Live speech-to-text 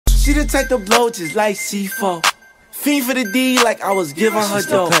She the type to blow just like C4. Fiend for the D like I was giving her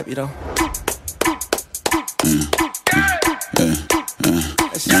dough.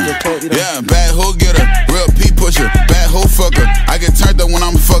 Yeah, bad hoe getter, real P pusher, bad hoe fucker. I get turned up when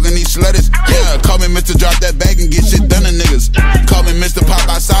I'm fucking these slutters. Yeah, call me Mr. Drop That Bag and get shit done to niggas. Call me Mr. Pop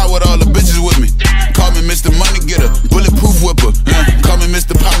outside with all the bitches with me. Call me Mr. Money Getter, bulletproof whipper. Call me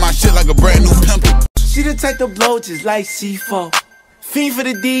Mr. Pop my shit like a brand new pimple. She the type to blow just like C4. Fiend for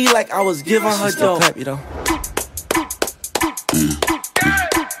the D like I was giving her dough.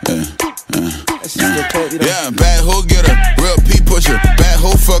 Yeah, bad hoe getter, real P pusher, bad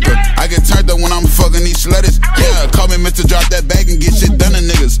hoe fucker. I get turned up when I'm fucking these slutters. Yeah, call me Mr. Drop That Bag and get shit done to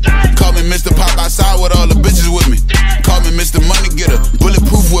niggas.